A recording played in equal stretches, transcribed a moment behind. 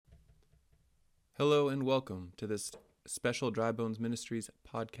Hello and welcome to this special Dry Bones Ministries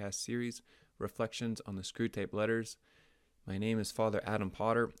podcast series, Reflections on the Screwtape Letters. My name is Father Adam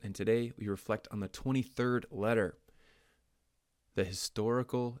Potter, and today we reflect on the 23rd letter, the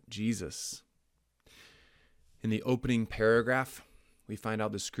historical Jesus. In the opening paragraph, we find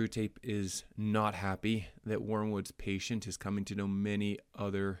out the Screwtape is not happy that Wormwood's patient is coming to know many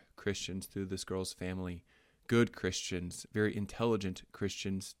other Christians through this girl's family. Good Christians, very intelligent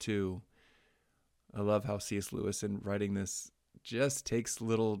Christians too. I love how C.S. Lewis, in writing this, just takes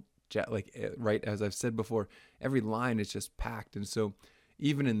little, right as I've said before, every line is just packed. And so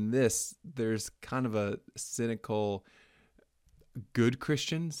even in this, there's kind of a cynical, good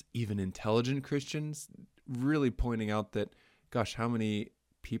Christians, even intelligent Christians, really pointing out that, gosh, how many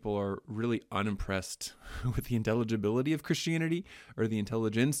people are really unimpressed with the intelligibility of Christianity or the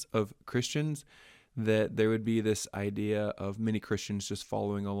intelligence of Christians, that there would be this idea of many Christians just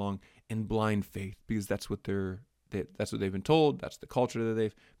following along in blind faith because that's what that's what they've been told. That's the culture that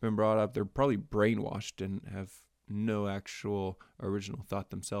they've been brought up. They're probably brainwashed and have no actual original thought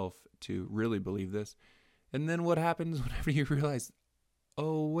themselves to really believe this. And then what happens whenever you realize,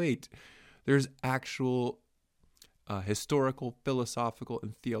 oh, wait, there's actual historical, philosophical,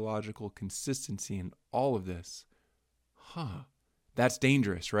 and theological consistency in all of this. That's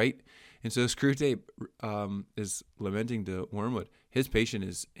dangerous, right? And so Screwtape is lamenting to Wormwood. His patient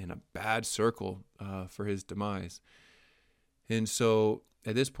is in a bad circle for his demise. And so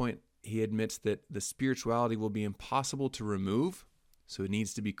at this point, he admits that the spirituality will be impossible to remove, so it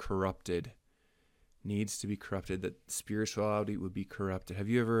needs to be corrupted. That spirituality would be corrupted. Have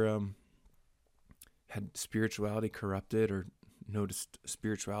you ever had spirituality corrupted or noticed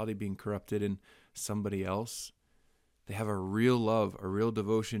spirituality being corrupted in somebody else? They have a real love, a real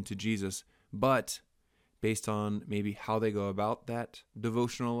devotion to Jesus, but based on maybe how they go about that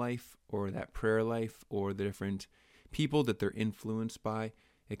devotional life or that prayer life or the different people that they're influenced by,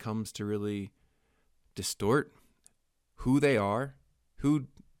 it comes to really distort who they are, who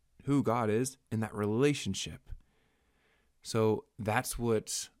God is, in that relationship. So that's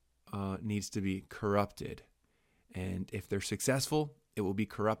what needs to be corrupted. And if they're successful, it will be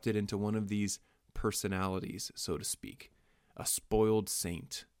corrupted into one of these personalities, so to speak: a spoiled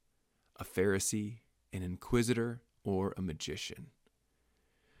saint, a Pharisee, an inquisitor, or a magician.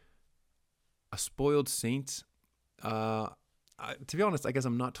 A spoiled saint, to be honest, I guess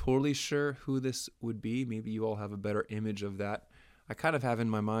I'm not totally sure who this would be. Maybe you all have a better image of that. I kind of have in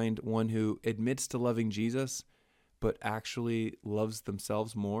my mind one who admits to loving Jesus, but actually loves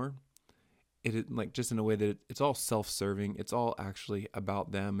themselves more. It is like just in a way that it's all self-serving. It's all actually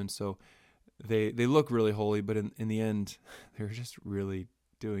about them. And so they look really holy, but in the end, they're just really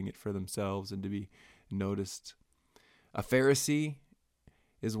doing it for themselves and to be noticed. A Pharisee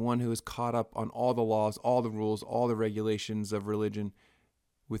is one who is caught up on all the laws, all the rules, all the regulations of religion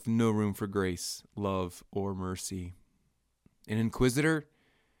with no room for grace, love, or mercy. An inquisitor,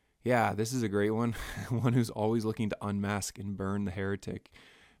 yeah, this is a great one. One who's always looking to unmask and burn the heretic.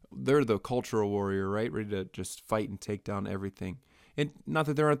 They're the cultural warrior, right? Ready to just fight and take down everything. And not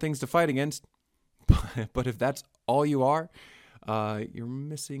that there aren't things to fight against, but if that's all you are, you're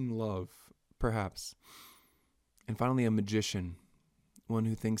missing love, perhaps. And finally, a magician, one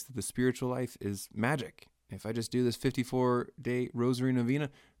who thinks that the spiritual life is magic. If I just do this 54-day rosary novena,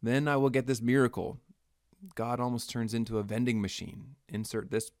 then I will get this miracle. God almost turns into a vending machine.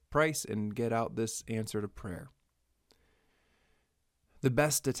 Insert this price and get out this answer to prayer. The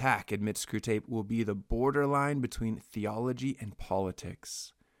best attack, admits Screwtape, will be the borderline between theology and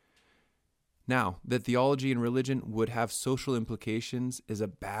politics. Now, that theology and religion would have social implications is a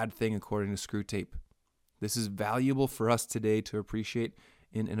bad thing according to Screwtape. This is valuable for us today to appreciate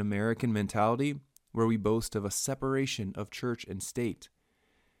in an American mentality where we boast of a separation of church and state.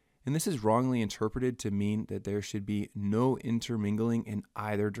 And this is wrongly interpreted to mean that there should be no intermingling in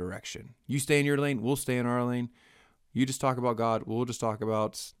either direction. You stay in your lane, we'll stay in our lane. You just talk about God, we'll just talk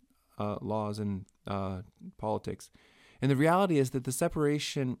about laws and politics. And the reality is that the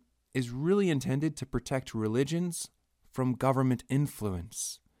separation is really intended to protect religions from government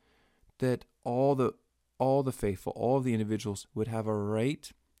influence. That all the faithful, all of the individuals would have a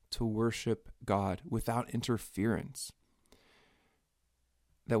right to worship God without interference.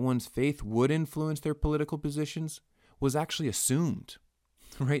 That one's faith would influence their political positions was actually assumed.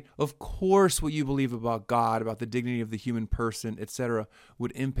 Right? Of course, what you believe about God, about the dignity of the human person, etc.,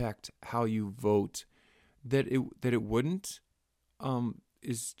 would impact how you vote. That it wouldn't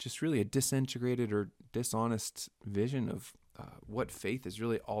is just really a disintegrated or dishonest vision of what faith is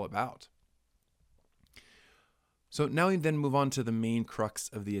really all about. So now we then move on to the main crux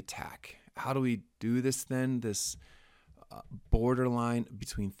of the attack. How do we do this then? This borderline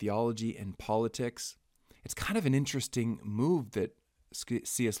between theology and politics. It's kind of an interesting move that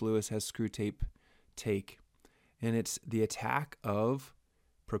C.S. Lewis has Screwtape take, and it's the attack of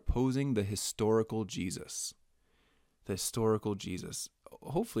proposing the historical Jesus. The historical Jesus.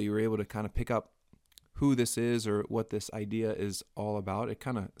 Hopefully you were able to kind of pick up who this is or what this idea is all about. It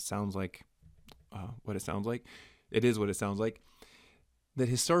kind of sounds like what it sounds like. It is what it sounds like. That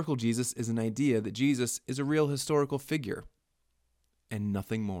historical Jesus is an idea that Jesus is a real historical figure and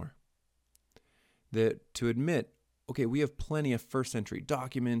nothing more. That to admit, okay, we have plenty of first century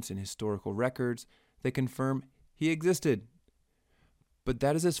documents and historical records that confirm he existed. But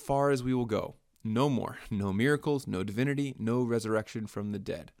that is as far as we will go. No more. No miracles, no divinity, no resurrection from the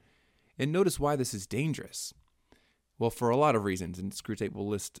dead. And notice why this is dangerous. Well, for a lot of reasons, and Screwtape will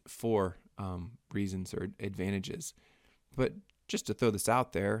list 4 reasons or advantages. But just to throw this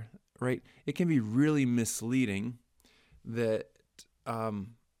out there, right, it can be really misleading that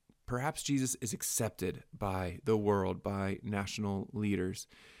perhaps Jesus is accepted by the world, by national leaders,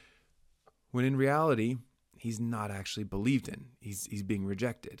 when in reality, he's not actually believed in. He's being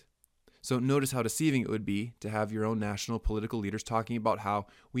rejected. So notice how deceiving it would be to have your own national political leaders talking about how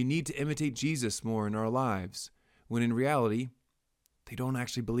we need to imitate Jesus more in our lives, when in reality, they don't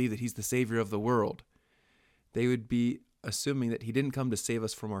actually believe that he's the Savior of the world. They would be assuming that he didn't come to save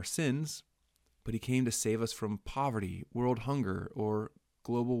us from our sins, but he came to save us from poverty, world hunger, or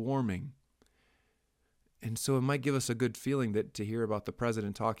global warming. And so it might give us a good feeling that to hear about the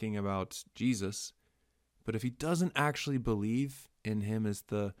president talking about Jesus, but if he doesn't actually believe in him as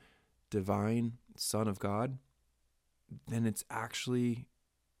the divine Son of God, then it's actually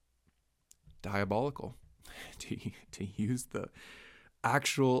diabolical to use the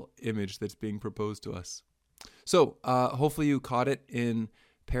actual image that's being proposed to us. So hopefully you caught it in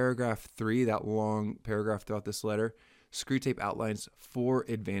paragraph 3, that long paragraph throughout this letter. Screwtape outlines 4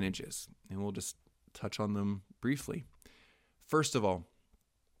 advantages, and we'll just touch on them briefly. First of all,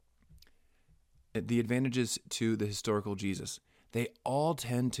 the advantages to the historical Jesus. They all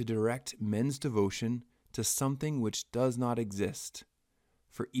tend to direct men's devotion to something which does not exist.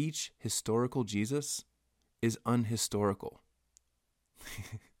 For each historical Jesus is unhistorical.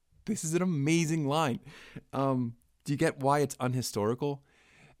 This is an amazing line. Do you get why it's unhistorical?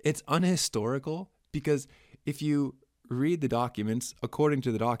 It's unhistorical because if you read the documents, according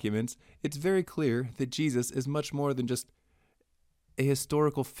to the documents, it's very clear that Jesus is much more than just a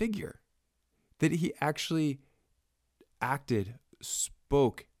historical figure. That he actually acted,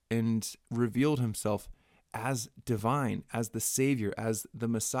 spoke, and revealed himself as divine, as the Savior, as the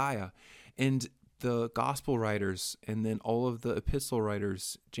Messiah. And the gospel writers, and then all of the epistle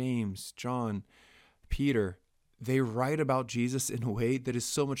writers, James, John, Peter, they write about Jesus in a way that is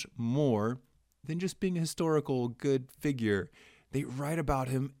so much more than just being a historical good figure. They write about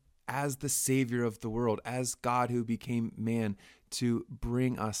him as the Savior of the world, as God who became man to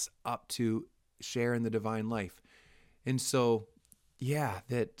bring us up to share in the divine life. And so, yeah,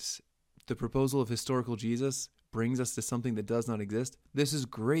 that the proposal of historical Jesus brings us to something that does not exist. This is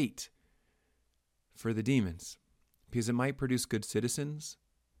great for the demons because it might produce good citizens,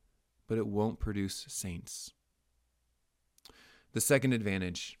 but it won't produce saints. The second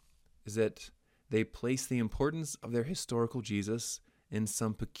advantage is that they place the importance of their historical Jesus in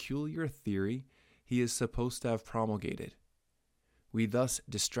some peculiar theory he is supposed to have promulgated. We thus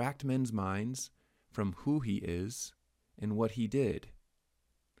distract men's minds from who he is and what he did.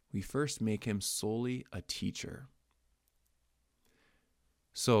 We first make him solely a teacher.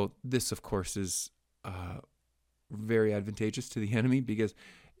 So this, of course, is very advantageous to the enemy because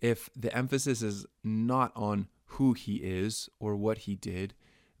if the emphasis is not on who he is or what he did,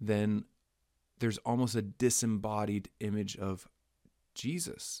 then there's almost a disembodied image of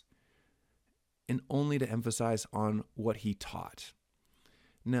Jesus, and only to emphasize on what he taught.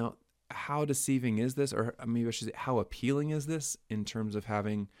 Now, how deceiving is this, or maybe I should say, how appealing is this in terms of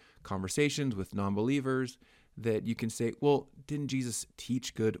having conversations with non-believers that you can say, well, didn't Jesus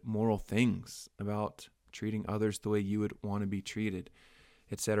teach good moral things about treating others the way you would want to be treated,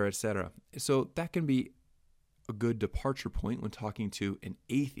 et cetera, et cetera. So that can be a good departure point when talking to an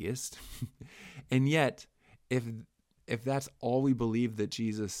atheist. And yet, if that's all we believe that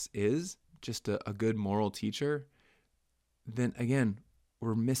Jesus is, just a good moral teacher, then again,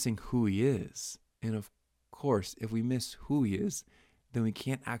 we're missing who he is. And of course, if we miss who he is, then we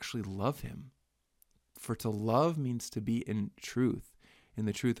can't actually love him. For to love means to be in truth, in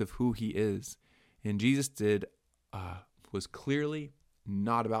the truth of who he is. And Jesus was clearly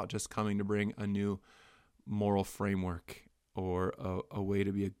not about just coming to bring a new moral framework or a way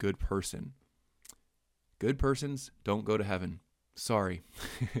to be a good person. Good persons don't go to heaven. Sorry.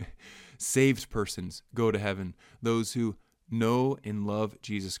 Saved persons go to heaven. Those who know and love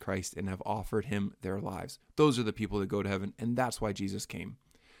Jesus Christ and have offered him their lives. Those are the people that go to heaven, and that's why Jesus came.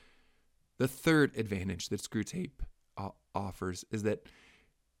 The third advantage that Screwtape offers is that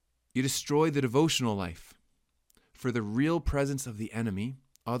you destroy the devotional life. For the real presence of the enemy,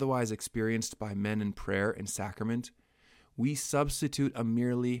 otherwise experienced by men in prayer and sacrament, we substitute a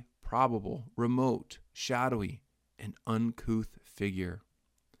merely probable, remote, shadowy, and uncouth figure,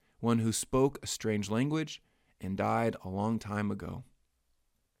 one who spoke a strange language and died a long time ago.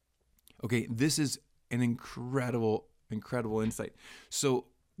 Okay, this is an incredible insight. So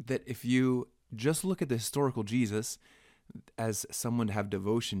that if you just look at the historical Jesus as someone to have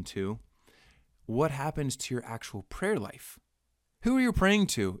devotion to, what happens to your actual prayer life? Who are you praying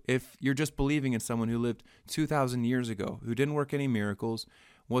to if you're just believing in someone who lived 2,000 years ago, who didn't work any miracles,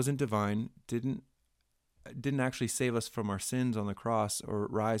 wasn't divine, didn't actually save us from our sins on the cross or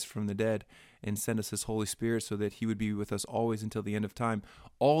rise from the dead and send us his Holy Spirit so that he would be with us always until the end of time?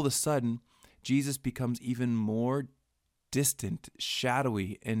 All of a sudden, Jesus becomes even more distant,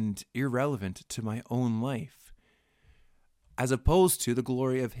 shadowy, and irrelevant to my own life, as opposed to the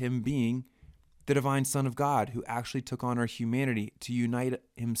glory of him being the divine Son of God who actually took on our humanity to unite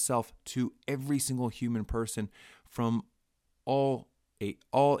himself to every single human person from all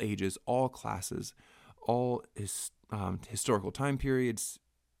ages, all classes, all historical time periods,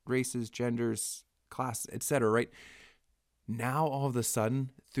 races, genders, classes, etc., right? Now, all of a sudden,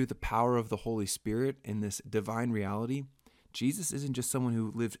 through the power of the Holy Spirit in this divine reality, Jesus isn't just someone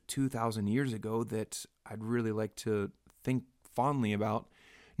who lived 2,000 years ago that I'd really like to think fondly about.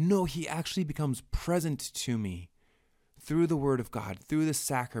 No, he actually becomes present to me through the Word of God, through the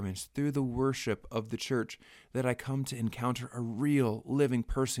sacraments, through the worship of the church, that I come to encounter a real living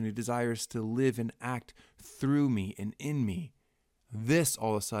person who desires to live and act through me and in me. This,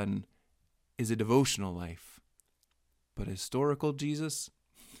 all of a sudden, is a devotional life. But historical Jesus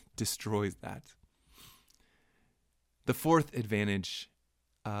destroys that. The fourth advantage,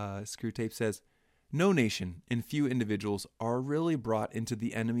 Screwtape says, no nation and few individuals are really brought into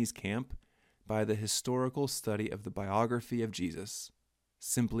the enemy's camp by the historical study of the biography of Jesus,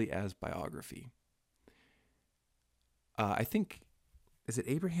 simply as biography. I think, is it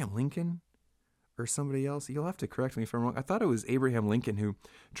Abraham Lincoln or somebody else? You'll have to correct me if I'm wrong. I thought it was Abraham Lincoln who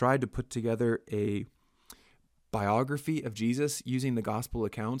tried to put together a biography of Jesus using the gospel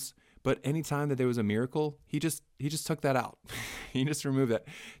accounts, but anytime that there was a miracle, he just took that out. He just removed that.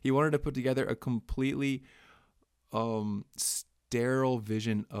 He wanted to put together a completely sterile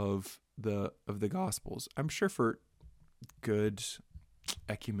vision of the gospels. I'm sure for good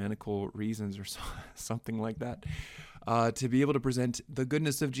ecumenical reasons or something like that, to be able to present the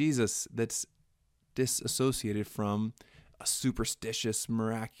goodness of Jesus that's disassociated from a superstitious,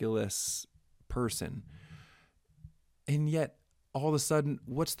 miraculous person. And yet, all of a sudden,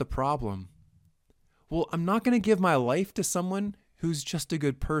 what's the problem? Well, I'm not going to give my life to someone who's just a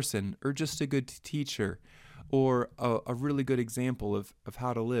good person or just a good teacher or a really good example of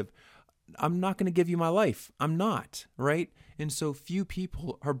how to live. I'm not going to give you my life. I'm not, right? And so few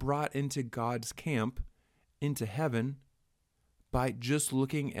people are brought into God's camp, into heaven, by just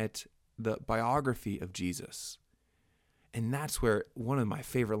looking at the biography of Jesus. And that's where one of my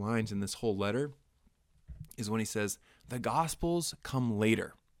favorite lines in this whole letter is when he says, the Gospels come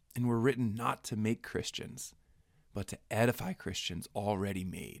later and were written not to make Christians, but to edify Christians already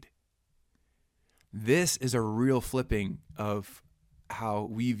made. This is a real flipping of how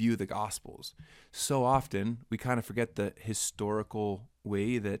we view the Gospels. So often we kind of forget the historical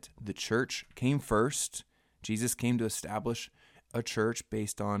way that the church came first. Jesus came to establish a church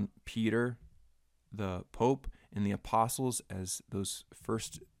based on Peter, the Pope, and the apostles as those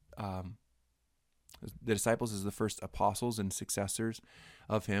first the disciples as the first apostles and successors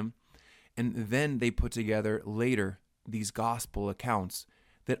of him. And then they put together later these gospel accounts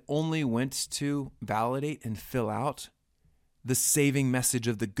that only went to validate and fill out the saving message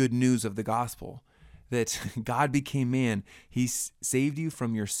of the good news of the gospel, that God became man. He saved you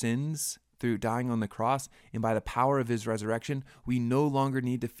from your sins through dying on the cross, and by the power of his resurrection, we no longer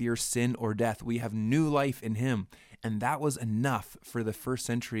need to fear sin or death. We have new life in him. And that was enough for the first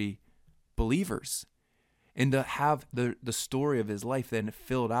century believers. And to have the story of his life then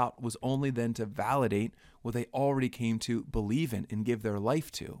filled out was only then to validate what they already came to believe in and give their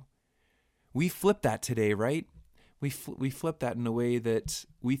life to. We flip that today, right? We flip that in a way that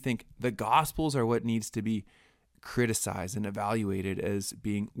we think the Gospels are what needs to be criticized and evaluated as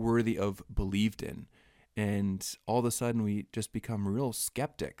being worthy of believed in. And all of a sudden we just become real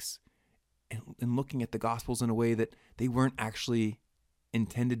skeptics and looking at the Gospels in a way that they weren't actually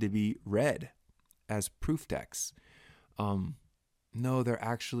intended to be read as proof texts. No, they're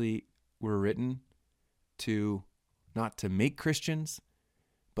actually were written to not to make Christians,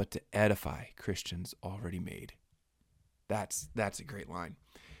 but to edify Christians already made. That's a great line.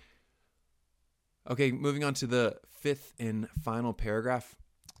 Okay, moving on to the fifth and final paragraph.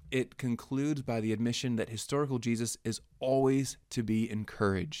 It concludes by the admission that historical Jesus is always to be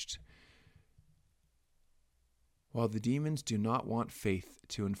encouraged. While the demons do not want faith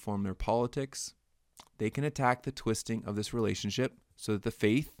to inform their politics, they can attack the twisting of this relationship so that the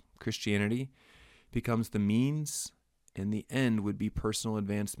faith, Christianity, becomes the means, and the end would be personal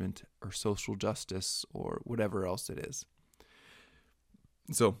advancement or social justice or whatever else it is.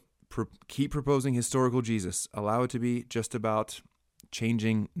 So keep proposing historical Jesus. Allow it to be just about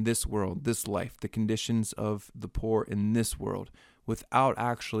changing this world, this life, the conditions of the poor in this world, without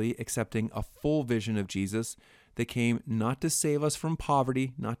actually accepting a full vision of Jesus that came not to save us from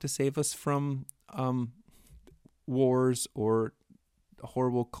poverty, not to save us from wars or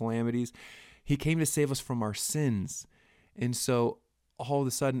horrible calamities. He came to save us from our sins. And so all of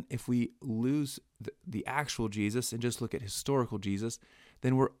a sudden, if we lose the actual Jesus and just look at historical Jesus,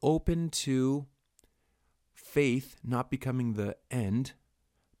 then we're open to faith not becoming the end,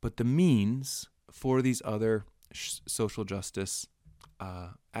 but the means for these other social justice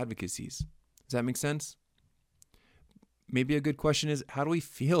advocacies. Does that make sense? Maybe a good question is, how do we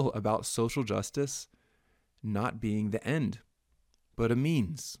feel about social justice not being the end, but a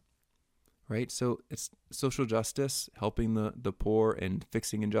means? Right? So it's social justice, helping the poor and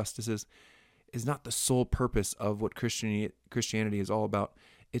fixing injustices, is not the sole purpose of what Christianity is all about.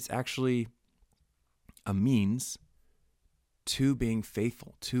 It's actually a means to being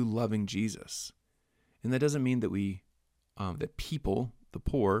faithful, to loving Jesus. And that doesn't mean that that people, the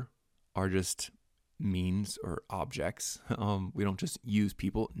poor, are just means or objects. We don't just use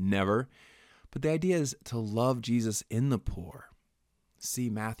people, never. But the idea is to love Jesus in the poor.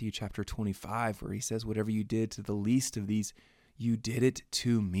 See Matthew chapter 25, where he says, whatever you did to the least of these, you did it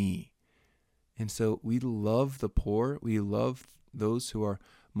to me. And so we love the poor. We love those who are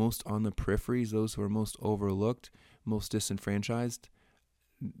most on the peripheries, those who are most overlooked, most disenfranchised,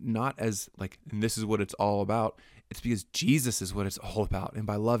 not as like, and this is what it's all about. It's because Jesus is what it's all about. And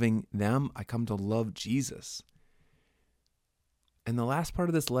by loving them, I come to love Jesus. And the last part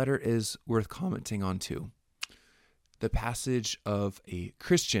of this letter is worth commenting on too. The passage of a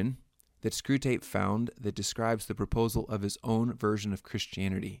Christian that Screwtape found that describes the proposal of his own version of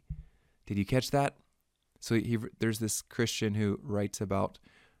Christianity. Did you catch that? So there's this Christian who writes about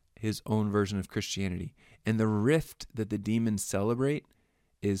his own version of Christianity. And the rift that the demons celebrate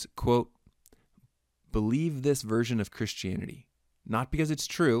is, quote, believe this version of Christianity, not because it's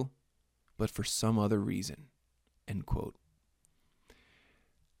true, but for some other reason, end quote.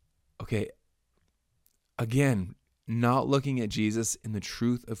 Okay, again, not looking at Jesus in the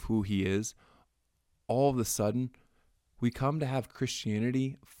truth of who he is, all of a sudden, we come to have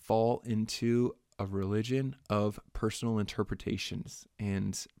Christianity fall into a religion of personal interpretations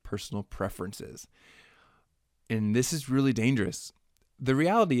and personal preferences. And this is really dangerous. The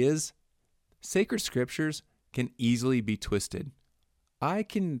reality is, sacred scriptures can easily be twisted. I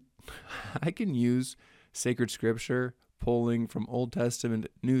can use sacred scripture, pulling from Old Testament,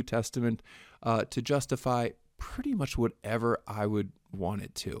 New Testament, to justify pretty much whatever I would want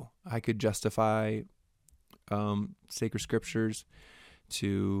it to. I could justify sacred scriptures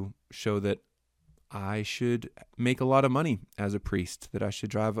to show that I should make a lot of money as a priest, that I should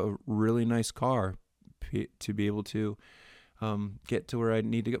drive a really nice car to be able to get to where I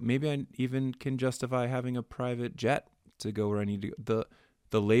need to go. Maybe I even can justify having a private jet to go where I need to go.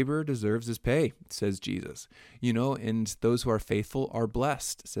 The laborer deserves his pay, says Jesus. And those who are faithful are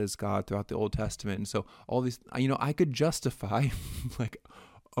blessed, says God throughout the Old Testament. And so all these, I could justify like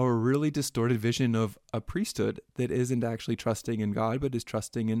a really distorted vision of a priesthood that isn't actually trusting in God, but is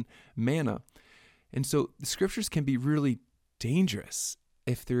trusting in manna. And so the scriptures can be really dangerous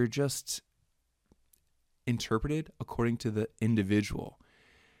if they're just interpreted according to the individual.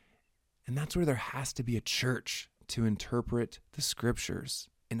 And that's where there has to be a church to interpret the scriptures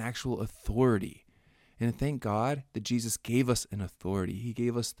in actual authority. And thank God that Jesus gave us an authority. He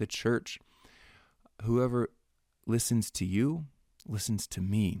gave us the church. Whoever listens to you, listens to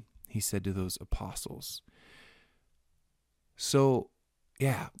me, he said to those apostles. So,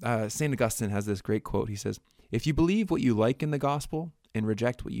 St. Augustine has this great quote. He says, if you believe what you like in the gospel and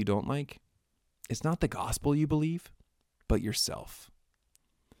reject what you don't like, it's not the gospel you believe, but yourself.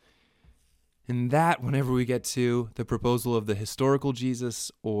 And that, whenever we get to the proposal of the historical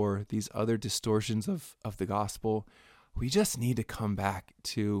Jesus or these other distortions of the gospel, we just need to come back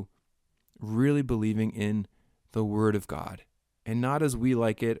to really believing in the Word of God. And not as we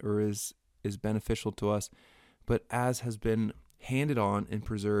like it or is beneficial to us, but as has been handed on and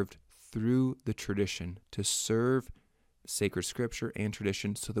preserved through the tradition to serve sacred scripture and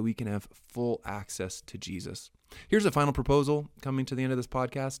tradition so that we can have full access to Jesus. Here's a final proposal coming to the end of this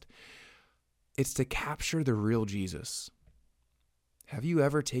podcast. It's to capture the real Jesus. Have you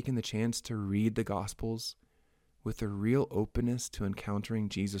ever taken the chance to read the Gospels with a real openness to encountering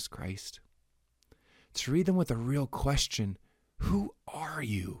Jesus Christ? To read them with a real question: who are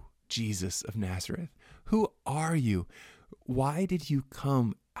you, Jesus of Nazareth? Who are you? Why did you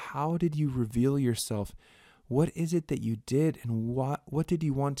come? How did you reveal yourself? What is it that you did, and what did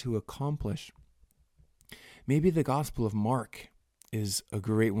you want to accomplish? Maybe the Gospel of Mark is a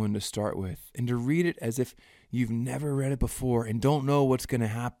great one to start with, and to read it as if you've never read it before and don't know what's going to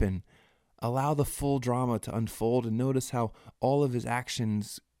happen. Allow the full drama to unfold and notice how all of his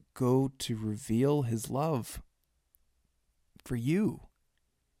actions go to reveal his love for you.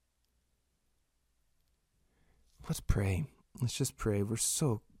 Let's pray. Let's just pray. We're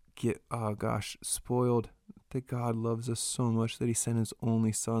so spoiled that God loves us so much that he sent his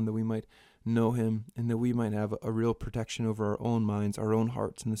only son that we might know him and that we might have a real protection over our own minds, our own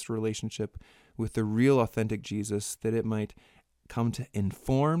hearts in this relationship with the real authentic Jesus, that it might come to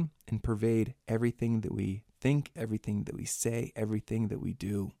inform and pervade everything that we think, everything that we say, everything that we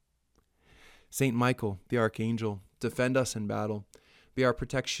do. Saint Michael, the archangel, defend us in battle. Be our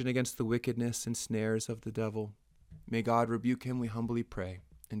protection against the wickedness and snares of the devil. May God rebuke him, we humbly pray.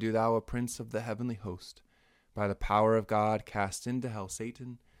 And do thou, O Prince of the heavenly host, by the power of God, cast into hell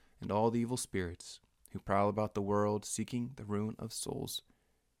Satan and all the evil spirits who prowl about the world seeking the ruin of souls.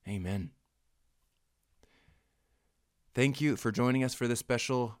 Amen. Thank you for joining us for this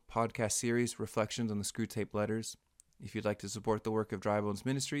special podcast series, Reflections on the Screwtape Letters. If you'd like to support the work of Dry Bones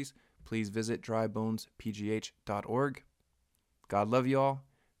Ministries, please visit drybonespgh.org. God love you all.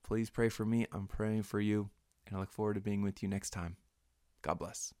 Please pray for me. I'm praying for you. And I look forward to being with you next time. God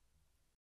bless.